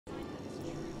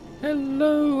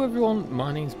Hello everyone,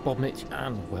 my name's Bob Mitch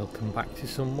and welcome back to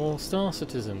some more Star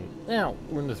Citizen. Now,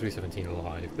 we're in the 317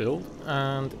 live build,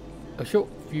 and a short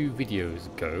few videos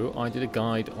ago I did a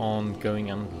guide on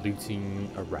going and looting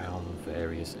around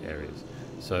various areas.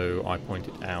 So I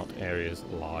pointed out areas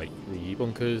like the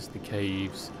bunkers, the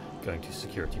caves, going to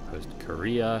security post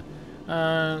Kareah,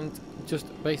 and just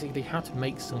basically how to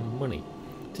make some money.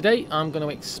 Today I'm going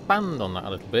to expand on that a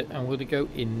little bit and we're going to go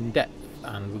in depth.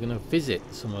 And we're going to visit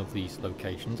some of these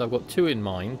locations. I've got two in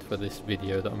mind for this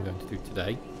video that I'm going to do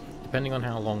today, depending on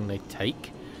how long they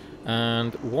take.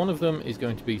 And one of them is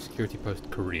going to be security post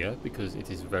Kareah, because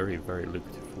it is very, very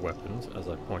lucrative for weapons, as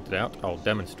I pointed out. I'll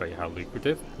demonstrate how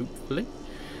lucrative, hopefully.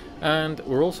 And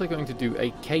we're also going to do a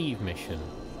cave mission.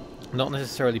 Not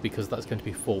necessarily because that's going to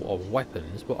be full of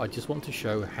weapons, but I just want to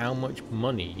show how much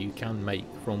money you can make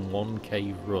from one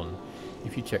cave run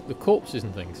if you check the corpses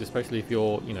and things, especially if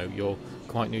you're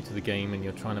quite new to the game and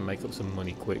you're trying to make up some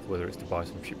money quick, whether it's to buy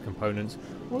some ship components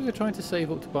or you're trying to save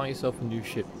up to buy yourself a new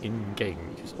ship in game,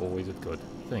 which is always a good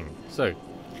thing. So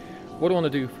what I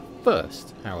want to do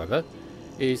first, however,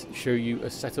 is show you a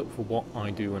setup for what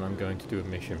I do when I'm going to do a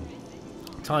mission.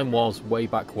 Time was way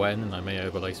back when, and I may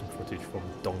overlay some footage from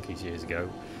donkeys years ago,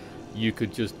 you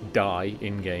could just die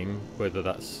in game, whether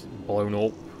that's blown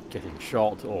up, getting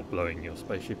shot, or blowing your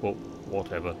spaceship up,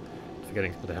 whatever,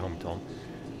 forgetting to put a helmet on,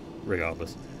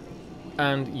 regardless.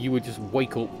 And you would just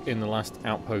wake up in the last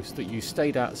outpost that you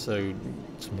stayed at, so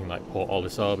something like Port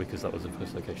Olisar, because that was the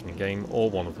first location in game,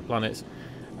 or one of the planets,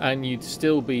 and you'd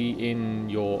still be in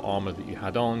your armour that you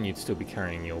had on, you'd still be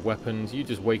carrying your weapons, you'd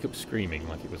just wake up screaming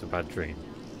like it was a bad dream.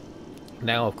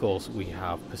 Now, of course, we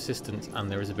have persistence, and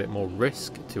there is a bit more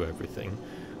risk to everything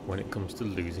when it comes to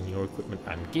losing your equipment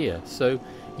and gear, so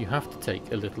you have to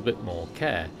take a little bit more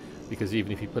care, because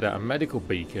even if you put out a medical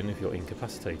beacon, if you're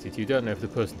incapacitated, you don't know if the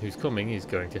person who's coming is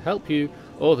going to help you,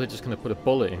 or they're just going to put a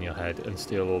bullet in your head and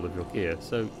steal all of your gear.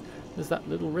 So there's that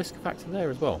little risk factor there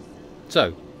as well.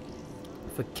 So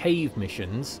for cave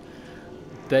missions,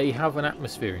 they have an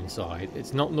atmosphere inside.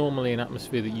 It's not normally an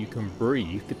atmosphere that you can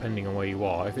breathe depending on where you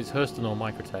are. If it's Hurston or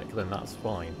Microtech, then that's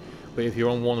fine. But if you're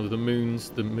on one of the moons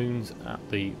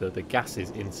the gases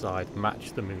inside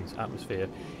match the moon's atmosphere,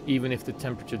 even if the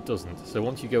temperature doesn't. So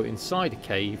once you go inside a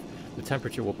cave, the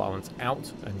temperature will balance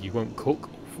out and you won't cook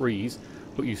or freeze,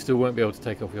 but you still won't be able to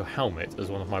take off your helmet, as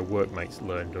one of my workmates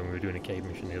learned when we were doing a cave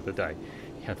mission the other day.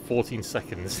 He had 14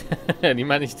 seconds and he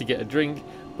managed to get a drink,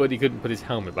 but he couldn't put his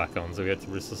helmet back on, so we had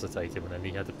to resuscitate him, and then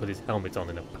he had to put his helmet on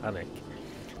in a panic.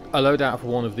 I load out for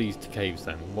one of these caves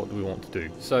then. What do we want to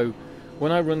do? So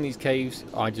when I run these caves,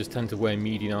 I just tend to wear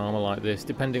medium armour like this,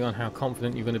 depending on how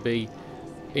confident you're going to be.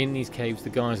 In these caves, the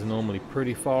guys are normally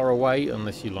pretty far away,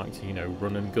 unless you like to,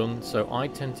 run and gun, so I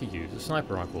tend to use a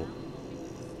sniper rifle.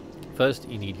 First,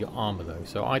 you need your armour though,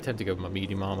 so I tend to go with my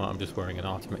medium armour. I'm just wearing an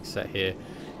Artemex set here.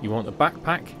 You want a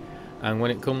backpack, and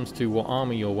when it comes to what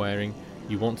armour you're wearing,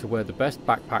 you want to wear the best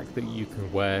backpack that you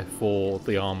can wear for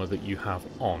the armour that you have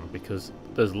on, because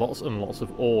there's lots and lots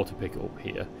of ore to pick up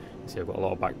here. You see I've got a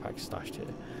lot of backpacks stashed here.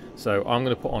 So I'm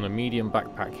going to put on a medium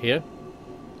backpack here,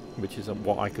 which is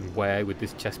what I can wear with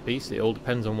this chest piece. It all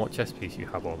depends on what chest piece you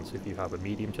have on. So if you have a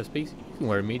medium chest piece, you can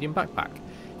wear a medium backpack.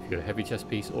 If you've got a heavy chest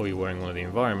piece, or you're wearing one of the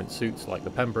environment suits like the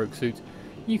Pembroke suit,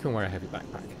 you can wear a heavy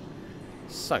backpack.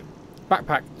 So,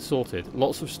 backpack sorted.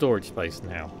 Lots of storage space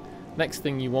now. Next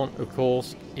thing you want, of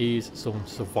course, is some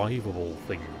survivable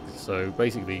things. So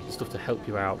basically stuff to help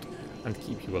you out and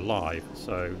keep you alive.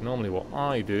 So normally what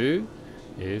I do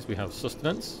is we have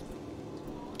sustenance,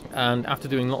 and after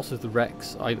doing lots of the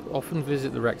wrecks, I often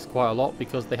visit the wrecks quite a lot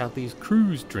because they have these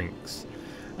cruise drinks,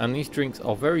 and these drinks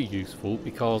are very useful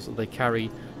because they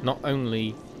carry not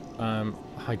only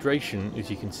hydration, as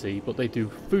you can see, but they do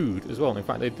food as well. In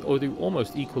fact, they do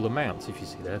almost equal amounts. If you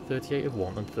see there, 38 of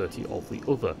one and 30 of the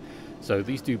other. So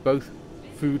these do both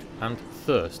food and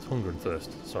thirst, hunger and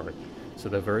thirst, sorry. So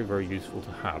they're very, very useful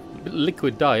to have. A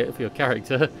liquid diet for your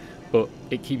character, but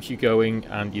it keeps you going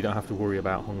and you don't have to worry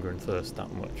about hunger and thirst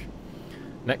that much.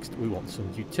 Next, we want some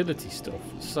utility stuff.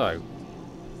 So you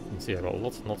can see I've got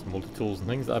lots and lots of multi-tools and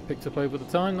things that I've picked up over the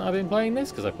time that I've been playing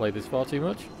this, because I played this far too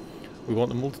much. We want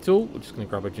the multi-tool. We're just going to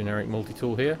grab a generic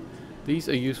multi-tool here. These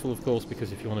are useful, of course,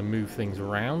 because if you want to move things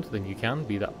around, then you can,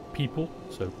 be that people,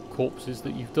 so corpses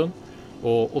that you've done,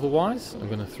 or otherwise. I'm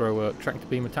going to throw a tractor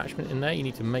beam attachment in there. You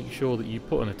need to make sure that you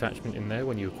put an attachment in there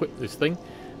when you equip this thing,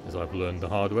 as I've learned the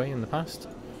hard way in the past.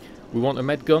 We want a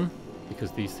med gun,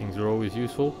 because these things are always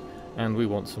useful, and we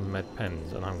want some med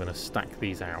pens, and I'm going to stack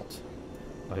these out.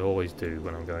 I always do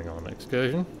when I'm going on an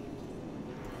excursion.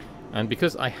 And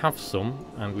because I have some,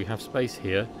 and we have space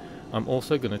here, I'm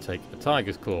also going to take a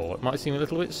tiger's claw. It might seem a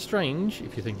little bit strange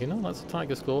if you're thinking, oh, that's a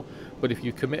tiger's claw, but if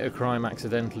you commit a crime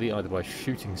accidentally, either by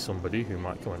shooting somebody who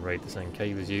might come and raid the same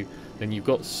cave as you, then you've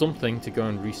got something to go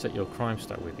and reset your crime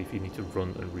stat with if you need to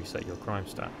run and reset your crime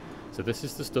stat. So this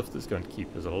is the stuff that's going to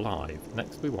keep us alive.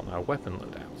 Next we want our weapon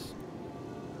loadouts.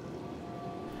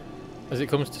 As it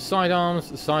comes to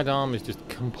sidearms, the sidearm is just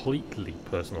completely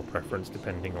personal preference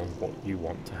depending on what you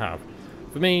want to have.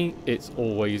 For me, it's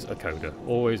always a Coda.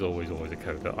 Always, always, always a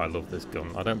Coda. I love this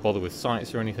gun. I don't bother with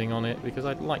sights or anything on it because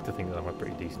I'd like to think that I'm a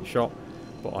pretty decent shot,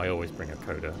 but I always bring a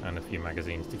Coda and a few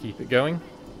magazines to keep it going.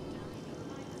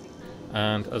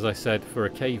 And as I said, for a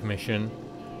cave mission,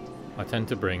 I tend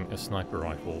to bring a sniper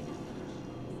rifle.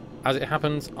 As it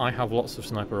happens, I have lots of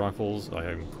sniper rifles. I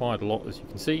own quite a lot, as you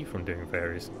can see, from doing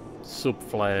various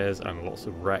sub-flares and lots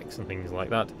of wrecks and things like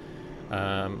that.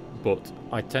 But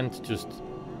I tend to just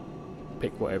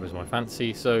pick whatever's my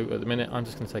fancy, so at the minute I'm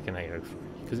just going to take an AO3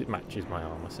 because it matches my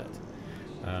armor set.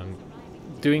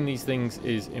 Doing these things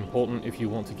is important if you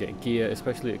want to get gear,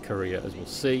 especially at Kareah, as we'll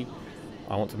see.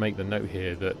 I want to make the note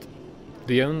here that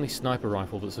the only sniper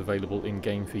rifle that's available in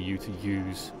game for you to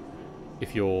use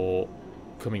if you're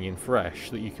coming in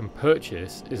fresh that you can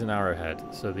purchase is an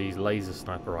arrowhead, so these laser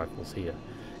sniper rifles here.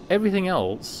 Everything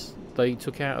else they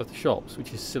took out of the shops,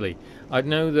 which is silly. I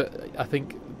know that, I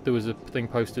think there was a thing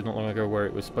posted not long ago where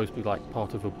it was supposed to be like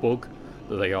part of a bug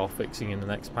that they are fixing in the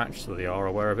next patch, so they are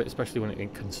aware of it, especially when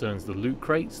it concerns the loot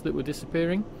crates that were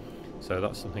disappearing. So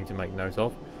that's something to make note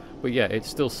of. But yeah, it's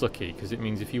still sucky, because it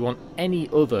means if you want any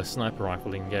other sniper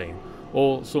rifle in game,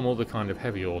 or some other kind of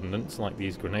heavy ordnance, like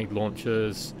these grenade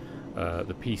launchers,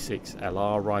 the P6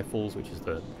 LR rifles, which is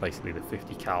basically the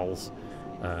 50 cals.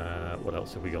 What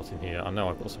else have we got in here? I know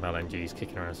I've got some LMGs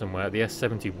kicking around somewhere. The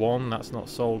S71, that's not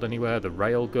sold anywhere. The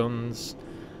rail guns,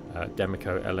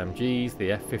 Demeco LMGs,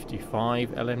 the F55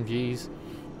 LMGs.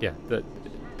 Yeah,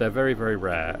 they're very, very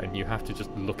rare, and you have to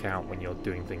just look out when you're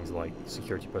doing things like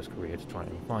Security Post Korea to try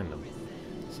and find them.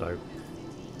 So,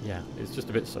 yeah, it's just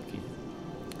a bit sucky.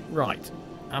 Right,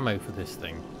 ammo for this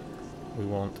thing. We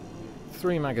want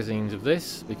 3 magazines of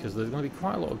this, because there's going to be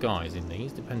quite a lot of guys in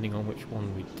these, depending on which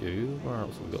one we do. Where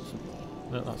else have we got some more?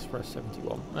 No, that's for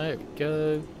S71. There we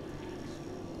go.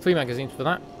 3 magazines for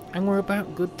that, and we're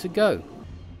about good to go.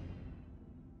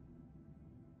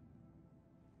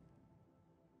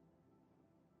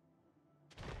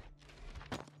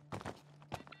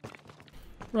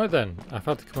 Right then, I've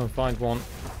had to come and find one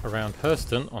around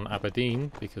Hurston on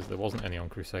Aberdeen because there wasn't any on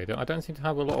Crusader. I don't seem to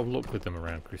have a lot of luck with them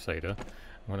around Crusader.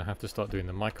 I'm going to have to start doing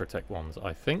the Microtech ones,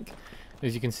 I think.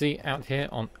 As you can see out here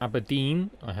on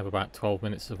Aberdeen, I have about 12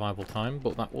 minutes survival time,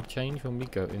 but that will change when we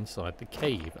go inside the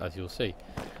cave, as you'll see.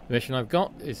 The mission I've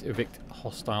got is evict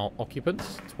hostile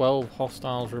occupants. 12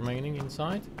 hostiles remaining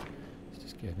inside. Let's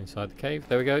just get inside the cave.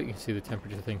 There we go. You can see the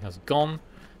temperature thing has gone.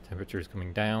 Temperature is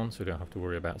coming down, so we don't have to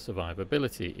worry about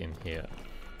survivability in here.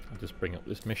 I'll just bring up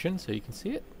this mission so you can see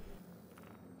it.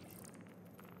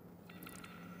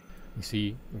 You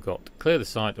see we've got clear the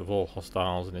site of all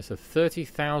hostiles, and it's a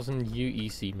 30,000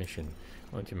 UEC mission.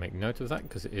 I want to make note of that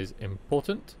because it is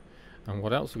important. And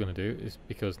what else we're going to do is,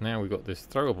 because now we've got this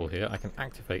throwable here, I can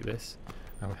activate this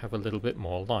and we have a little bit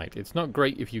more light. It's not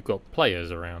great if you've got players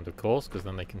around, of course, because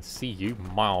then they can see you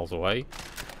miles away.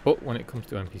 But when it comes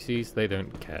to NPCs, they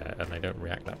don't care and they don't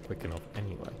react that quick enough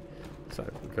anyway. So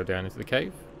we'll go down into the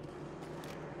cave.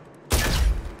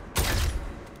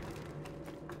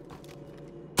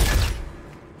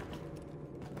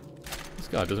 This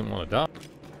guy doesn't want to die.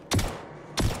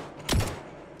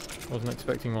 Wasn't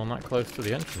expecting one that close to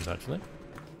the entrance, actually.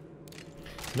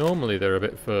 Normally they're a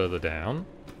bit further down.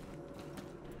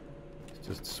 Let's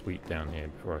just sweep down here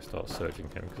before I start searching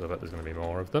him, because I bet there's going to be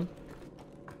more of them.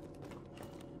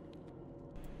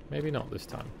 Maybe not this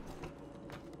time.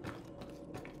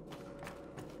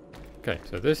 Okay,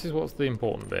 so this is what's the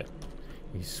important bit.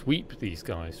 You sweep these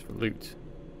guys for loot.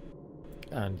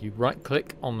 And you right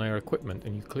click on their equipment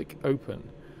and you click open.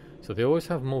 So they always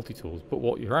have multi-tools, but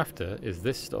what you're after is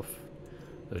this stuff.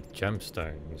 The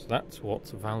gemstones. That's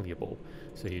what's valuable.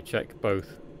 So you check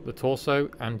both the torso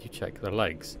and you check the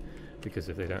legs. Because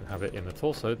if they don't have it in the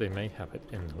torso, they may have it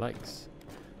in the legs.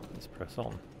 Let's press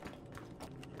on.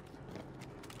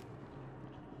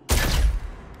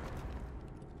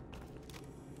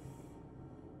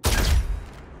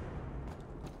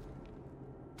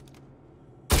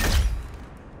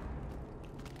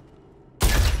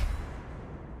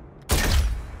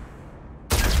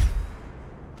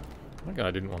 That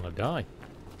guy didn't want to die.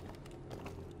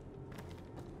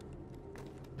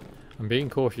 I'm being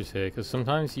cautious here because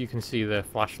sometimes you can see their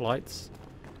flashlights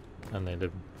and they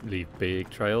leave big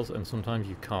trails, and sometimes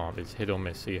you can't. It's hit or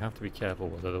miss, so you have to be careful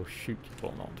whether they'll shoot you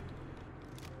or not.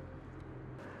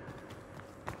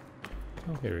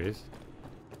 Oh, here he is.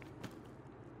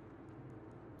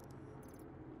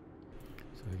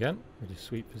 So again, we just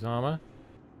sweep his armour.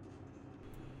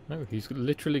 No, he's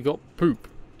literally got poop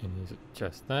in his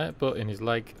chest there, but in his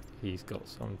leg he's got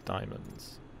some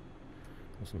diamonds.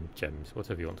 Or some gems,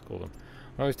 whatever you want to call them.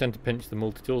 I always tend to pinch the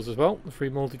multi-tools as well. The free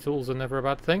multi-tools are never a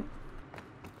bad thing.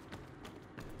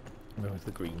 Where was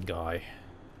the green guy?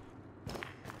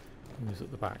 He was at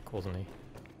the back, wasn't he?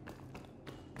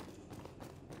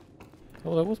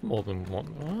 Oh, there was more than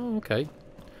one. Oh, okay.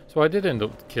 So I did end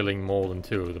up killing more than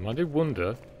 2 of them. I did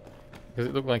wonder, because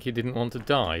it looked like he didn't want to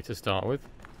die to start with.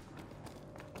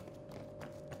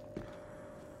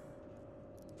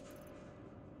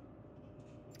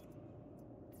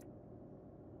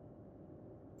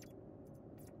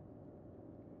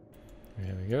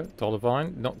 There we go. Dollar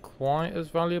vine, not quite as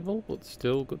valuable, but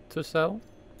still good to sell,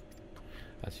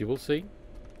 as you will see.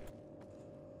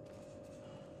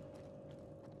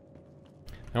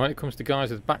 Now when it comes to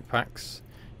guys with backpacks,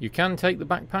 you can take the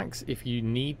backpacks if you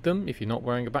need them, if you're not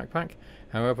wearing a backpack.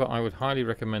 However, I would highly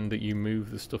recommend that you move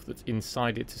the stuff that's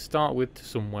inside it to start with to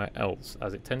somewhere else,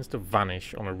 as it tends to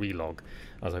vanish on a relog,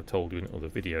 as I've told you in other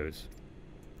videos.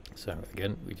 So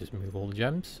again, we just move all the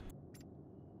gems.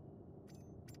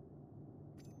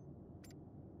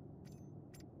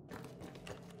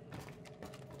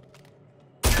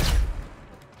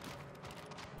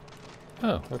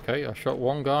 Oh, okay, I shot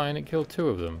one guy and it killed 2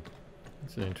 of them.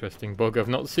 That's an interesting bug I've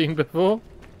not seen before.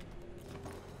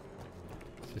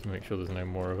 Let's just make sure there's no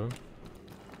more of them.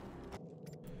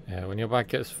 Yeah, when your bag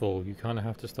gets full, you kind of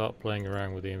have to start playing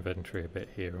around with the inventory a bit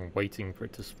here and waiting for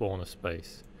it to spawn a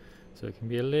space. So it can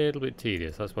be a little bit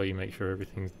tedious, that's why you make sure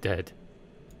everything's dead.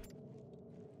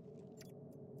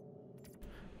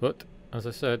 But, as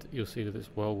I said, you'll see that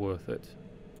it's well worth it.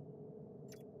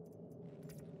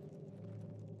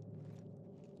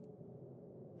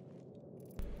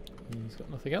 He's got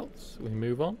nothing else. We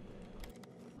move on.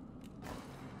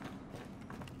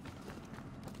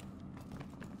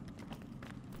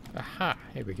 Aha!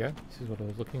 Here we go. This is what I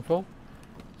was looking for.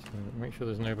 So make sure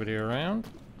there's nobody around.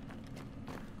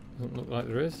 Doesn't look like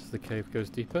there is. The cave goes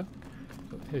deeper.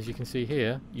 But as you can see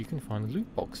here, you can find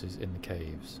loot boxes in the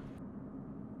caves.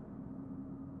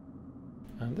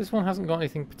 And this one hasn't got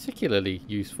anything particularly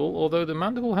useful, although the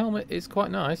mandible helmet is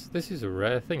quite nice. This is a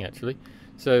rare thing, actually.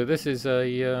 So this is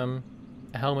a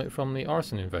helmet from the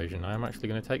arson invasion. I am actually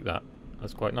going to take that.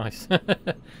 That's quite nice.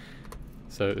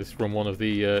 So it's from one of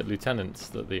the lieutenants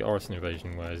that the arson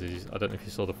invasion wears. I don't know if you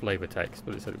saw the flavour text,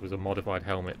 but it said it was a modified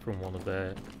helmet from one of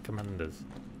their commanders.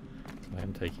 So I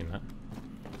am taking that.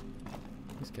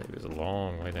 This cave is a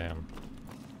long way down.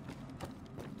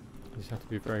 You just have to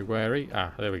be very wary.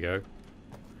 Ah, there we go.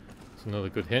 It's another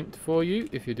good hint for you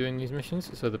if you're doing these missions.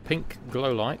 So the pink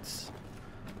glow lights,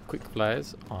 quick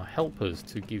flares, are helpers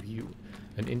to give you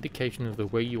an indication of the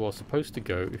way you are supposed to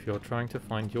go if you're trying to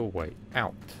find your way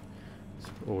out. It's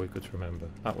always good to remember.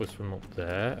 That was from up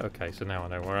there. Okay, so now I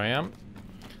know where I am.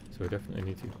 So we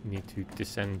definitely need to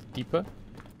descend deeper.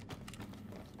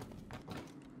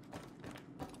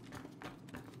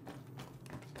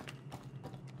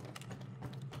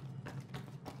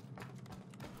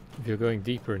 If you're going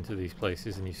deeper into these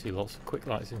places and you see lots of quick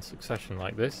lights in succession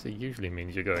like this, it usually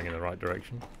means you're going in the right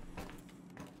direction.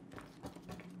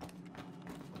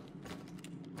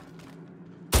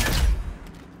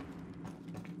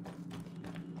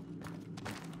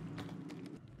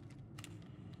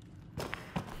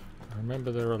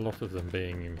 Remember, there are a lot of them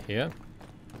being in here.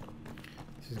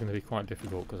 This is going to be quite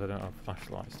difficult because I don't have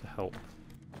flashlights to help.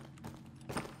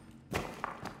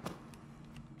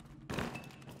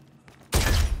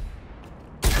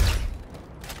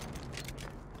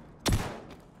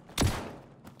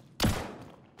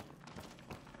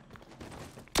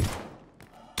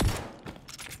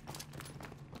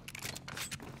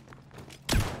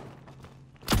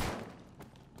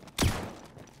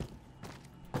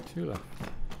 Two left.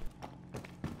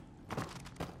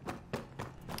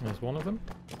 There's one of them.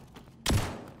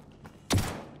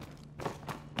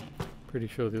 Pretty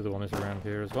sure the other one is around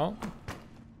here as well.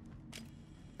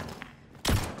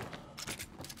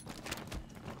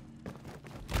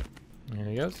 There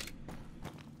he goes.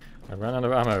 I ran out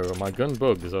of ammo and my gun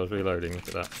bugged as I was reloading. Look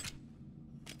at that.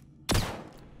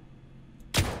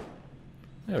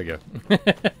 There we go.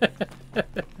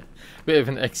 Bit of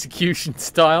an execution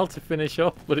style to finish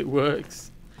off, but it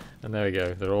works. And there we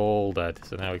go, they're all dead,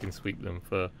 so now we can sweep them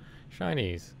for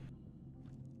shinies.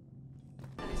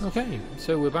 Okay,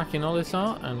 so we're back in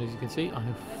Olisar, and as you can see, I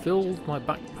have filled my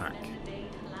backpack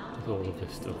with all of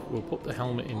this stuff. We'll put the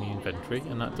helmet in the inventory,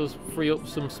 and that does free up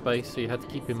some space, so you had to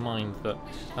keep in mind that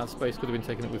that space could have been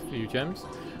taken up with a few gems.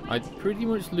 I pretty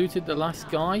much looted the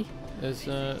last guy as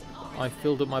I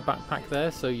filled up my backpack there,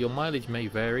 so your mileage may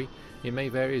vary. It may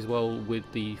vary as well with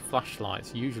the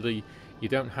flashlights. Usually you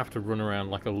don't have to run around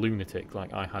like a lunatic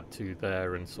like I had to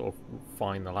there and sort of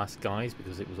find the last guys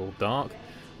because it was all dark.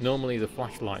 Normally the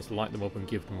flashlights light them up and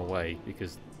give them away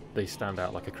because they stand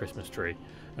out like a Christmas tree,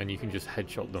 and you can just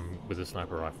headshot them with a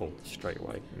sniper rifle straight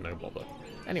away, no bother.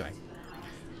 Anyway,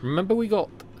 remember we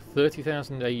got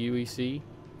 30,000 AUEC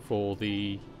for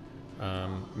the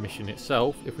mission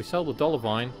itself. If we sell the dollar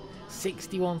vine,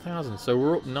 61,000, so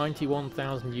we're up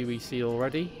 91,000 UEC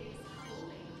already.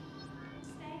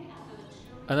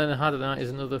 And then ahead of that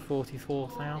is another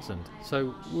 44,000,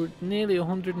 so we're nearly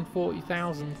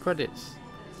 140,000 credits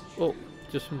up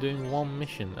just from doing one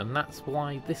mission, and that's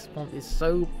why this one is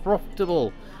so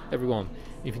profitable. Everyone,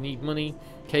 if you need money,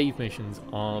 cave missions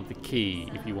are the key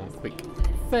if you want quick,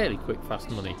 fairly quick, fast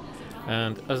money.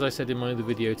 And as I said in my other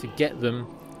video, to get them,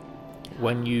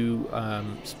 when you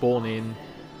spawn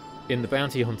in the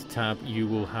bounty hunter tab, you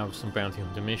will have some bounty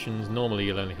hunter missions. Normally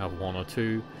you'll only have one or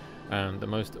two, and the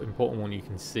most important one you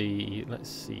can see, let's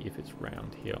see if it's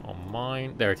round here on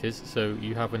mine, there it is. So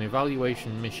you have an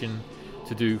evaluation mission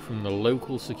to do from the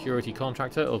local security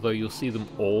contractor, although you'll see them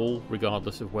all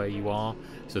regardless of where you are.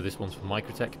 So this one's for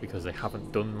Microtech because they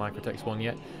haven't done Microtech's one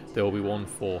yet. There will be one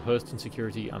for Hurston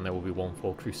Security, and there will be one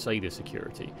for Crusader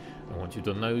Security. And once you've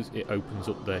done those, it opens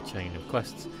up their chain of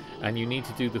quests, and you need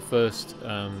to do the first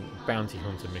bounty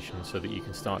hunter mission so that you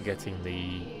can start getting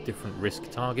the different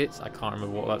risk targets. I can't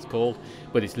remember what that's called,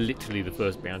 but it's literally the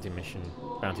first bounty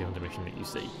hunter mission that you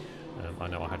see. I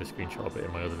know I had a screenshot of it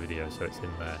in my other video, so it's in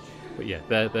there. But yeah,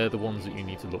 they're the ones that you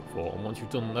need to look for. And once you've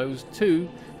done those two,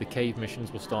 the cave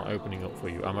missions will start opening up for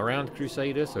you. I'm around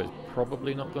Crusader, so it's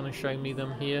probably not going to show me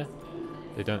them here.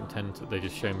 They don't tend to, they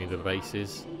just show me the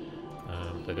bases.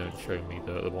 They don't show me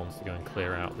the ones to go and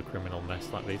clear out the criminal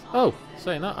nest like these. Oh,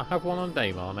 saying that, I have one on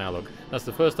Daymar now, look. That's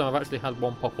the first time I've actually had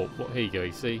one pop up. But here you go,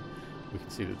 you see? We can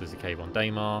see that there's a cave on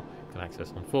Daymar, you can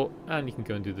access on foot, and you can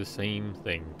go and do the same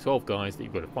thing. 12 guys that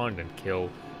you've got to find and kill,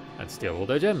 and steal all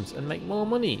their gems, and make more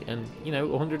money. And, you know,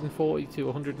 140 to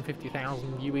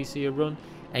 150,000 UEC a run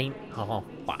ain't half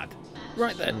bad.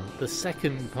 Right then, the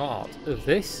second part of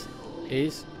this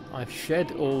is I've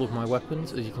shed all of my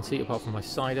weapons, as you can see, apart from my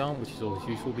sidearm, which is always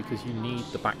useful because you need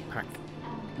the backpack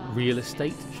real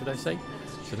estate, should I say.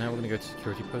 So now we're going to go to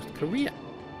security post Kareah.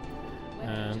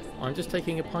 And I'm just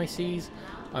taking a Pisces.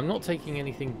 I'm not taking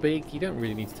anything big. You don't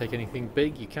really need to take anything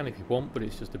big. You can if you want, but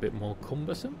it's just a bit more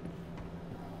cumbersome.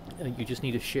 You just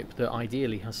need a ship that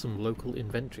ideally has some local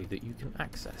inventory that you can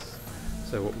access.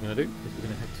 So what we're going to do is we're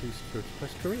going to head to security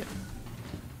post Kareah.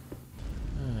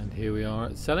 And here we are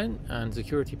at Selin, and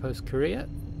security post Kareah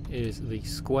is the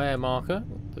square marker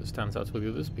that stands out to the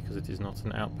others because it is not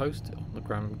an outpost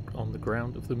on the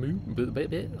ground of the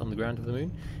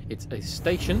moon. It's a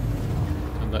station,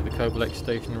 unlike the Kobolek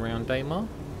station around Daymar.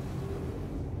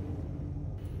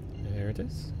 There it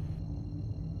is.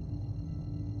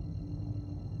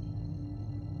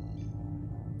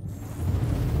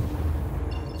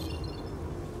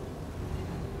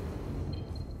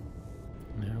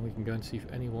 Now we can go and see if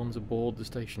anyone's aboard the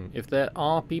station. If there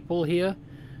are people here,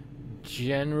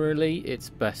 generally it's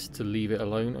best to leave it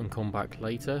alone and come back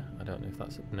later. I don't know if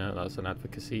that's that's an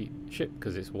advocacy ship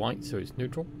because it's white, so it's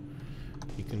neutral.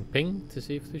 You can ping to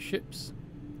see if there's ships.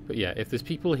 But yeah, if there's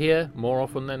people here, more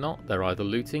often than not, they're either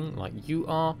looting like you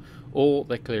are, or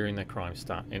they're clearing their crime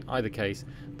stat. In either case,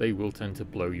 they will tend to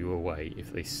blow you away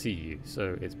if they see you,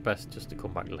 so it's best just to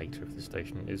come back later if the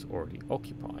station is already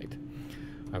occupied.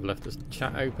 I've left the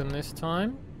chat open this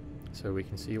time, so we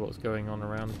can see what's going on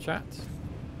around the chat.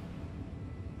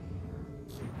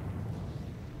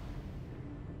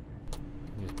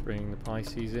 Just bring the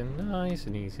Pisces in nice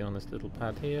and easy on this little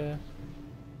pad here.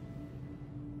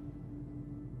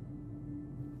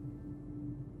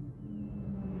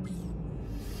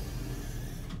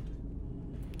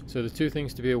 So there's two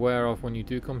things to be aware of when you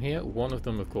do come here. One of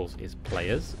them, of course, is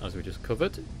players, as we just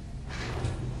covered.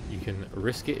 You can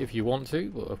risk it if you want to,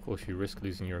 but of course you risk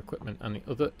losing your equipment. And the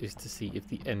other is to see if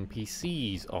the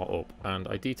NPCs are up. And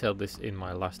I detailed this in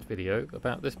my last video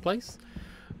about this place.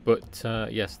 But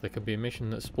yes, there can be a mission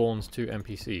that spawns 2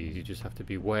 NPCs. You just have to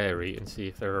be wary and see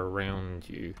if they're around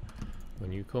you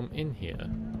when you come in here.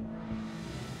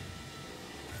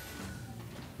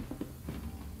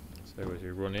 So as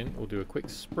we run in, we'll do a quick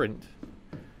sprint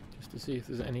just to see if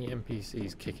there's any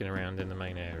NPCs kicking around in the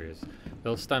main areas.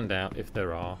 They'll stand out if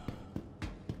there are.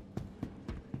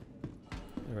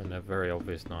 They're in their very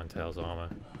obvious Ninetales armour.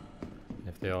 And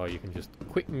if they are, you can just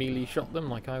quick melee shot them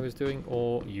like I was doing,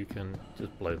 or you can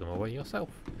just blow them away yourself.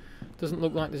 Doesn't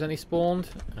look like there's any spawned,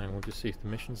 and we'll just see if the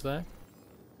mission's there.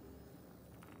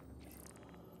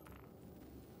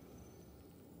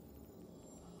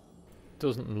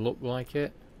 Doesn't look like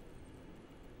it.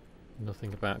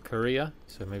 Nothing about Kareah,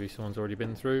 so maybe someone's already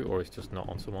been through, or it's just not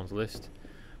on someone's list.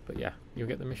 But yeah, you'll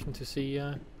get the mission to see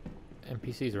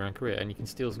NPCs around Kareah, and you can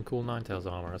steal some cool Ninetales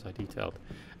armour as I detailed.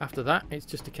 After that, it's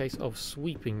just a case of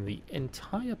sweeping the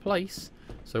entire place,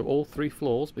 so all 3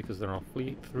 floors, because there are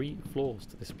 3 floors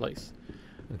to this place,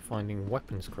 and finding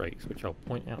weapons crates, which I'll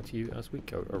point out to you as we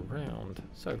go around.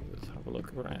 So let's have a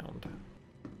look around.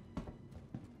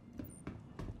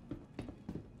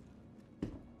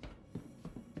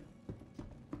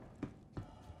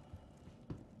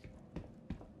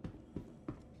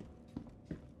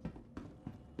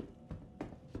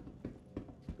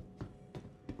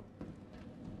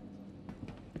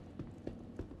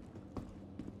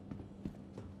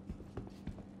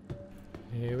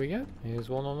 Here we go, here's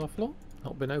one on the floor,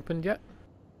 not been opened yet.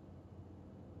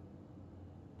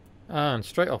 And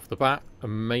straight off the bat,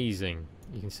 amazing.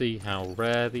 You can see how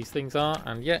rare these things are,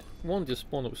 and yet one just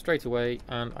spawned up straight away,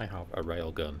 and I have a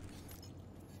railgun.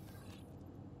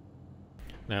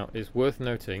 Now it's worth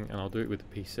noting, and I'll do it with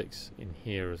the P6 in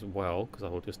here as well, because I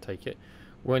will just take it.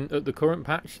 When at the current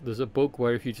patch, there's a bug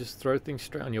where if you just throw things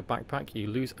straight on your backpack, you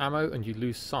lose ammo and you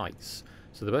lose sights.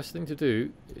 So the best thing to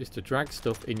do is to drag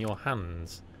stuff in your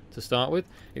hands to start with.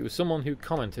 It was someone who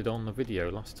commented on the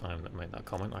video last time that made that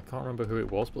comment. I can't remember who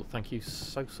it was, but thank you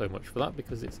so much for that,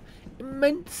 because it's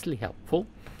immensely helpful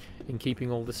in keeping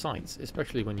all the sights,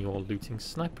 especially when you're looting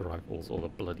sniper rifles all the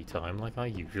bloody time like I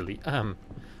usually am.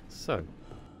 So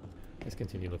let's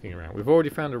continue looking around. We've already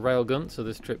found a railgun, so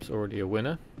this trip's already a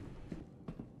winner.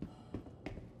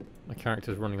 My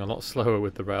character's running a lot slower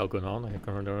with the railgun on, I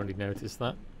can already notice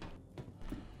that.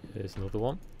 Here's another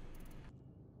one.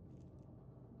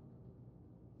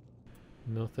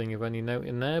 Nothing of any note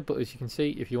in there, but as you can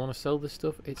see, if you want to sell this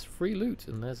stuff, it's free loot,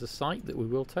 and there's a site that we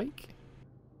will take.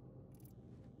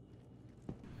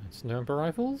 Sniper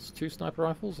rifles, 2 sniper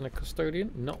rifles and a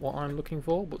custodian. Not what I'm looking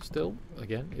for, but still,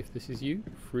 again, if this is you,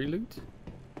 free loot.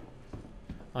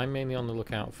 I'm mainly on the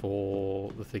lookout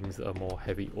for the things that are more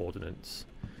heavy ordnance.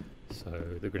 So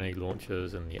the grenade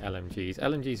launchers and the LMGs.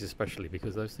 LMGs especially,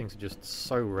 because those things are just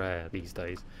so rare these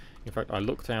days. In fact, I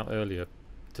looked out earlier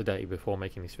today before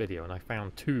making this video and I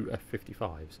found 2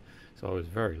 F-55s. So I was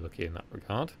very lucky in that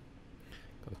regard.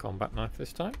 Got a combat knife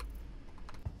this time.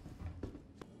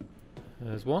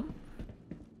 There's one.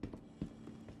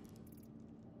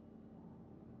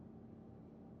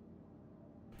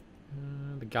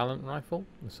 The Gallant rifle.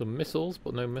 There's some missiles,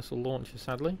 but no missile launcher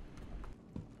sadly.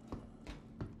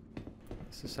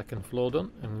 The second floor done,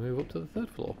 and we move up to the 3rd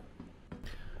floor.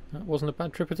 That wasn't a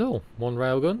bad trip at all. 1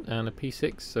 railgun and a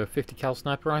P6, so 50 cal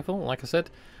sniper rifle. Like I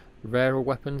said, rarer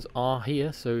weapons are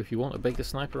here, so if you want a bigger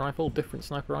sniper rifle, different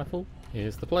sniper rifle,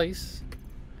 here's the place.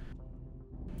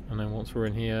 And then once we're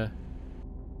in here,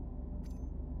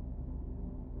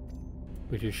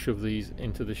 we just shove these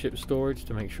into the ship storage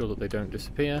to make sure that they don't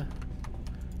disappear.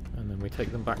 And then we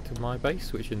take them back to my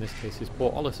base, which in this case is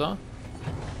Port Olisar.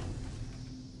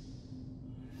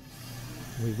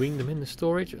 We wing them in the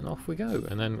storage and off we go.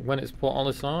 And then when it's Port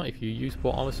Olisar, if you use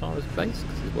Port Olisar as a base,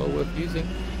 because it's well worth using,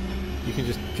 you can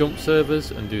just jump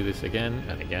servers and do this again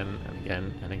and again and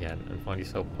again and again and find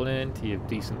yourself plenty of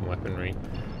decent weaponry.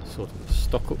 Sort of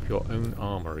stock up your own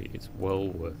armory. It's well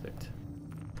worth it.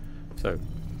 So,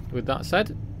 with that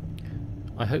said,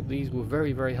 I hope these were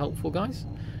very, very helpful, guys.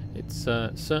 It's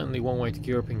certainly one way to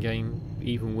gear up in game,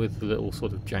 even with the little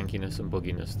sort of jankiness and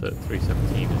bugginess that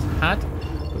 3.17 has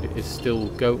had, but it is still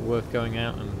worth going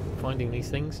out and finding these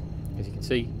things. As you can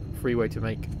see, free way to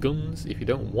make guns. If you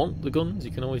don't want the guns,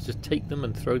 you can always just take them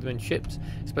and throw them in ships,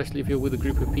 especially if you're with a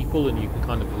group of people and you can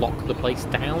kind of lock the place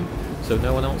down so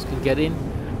no one else can get in,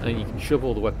 and then you can shove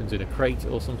all the weapons in a crate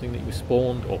or something that you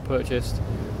spawned or purchased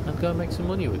and go and make some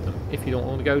money with them. If you don't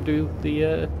want to go do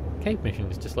the cave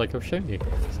missions, just like I've shown you.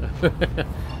 So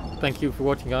thank you for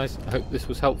watching, guys. I hope this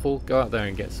was helpful. Go out there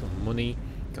and get some money,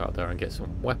 go out there and get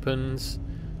some weapons,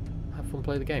 have fun,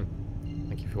 play the game.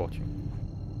 Thank you for watching.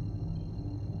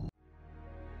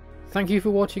 Thank you for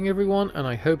watching, everyone, and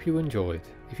I hope you enjoyed.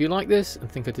 If you like this and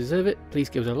think I deserve it, please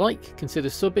give it a like, consider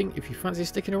subbing if you fancy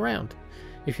sticking around.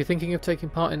 If you're thinking of taking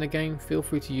part in the game, feel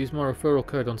free to use my referral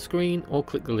code on screen or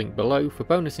click the link below for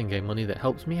bonus in-game money that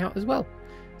helps me out as well.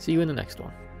 See you in the next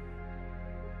one.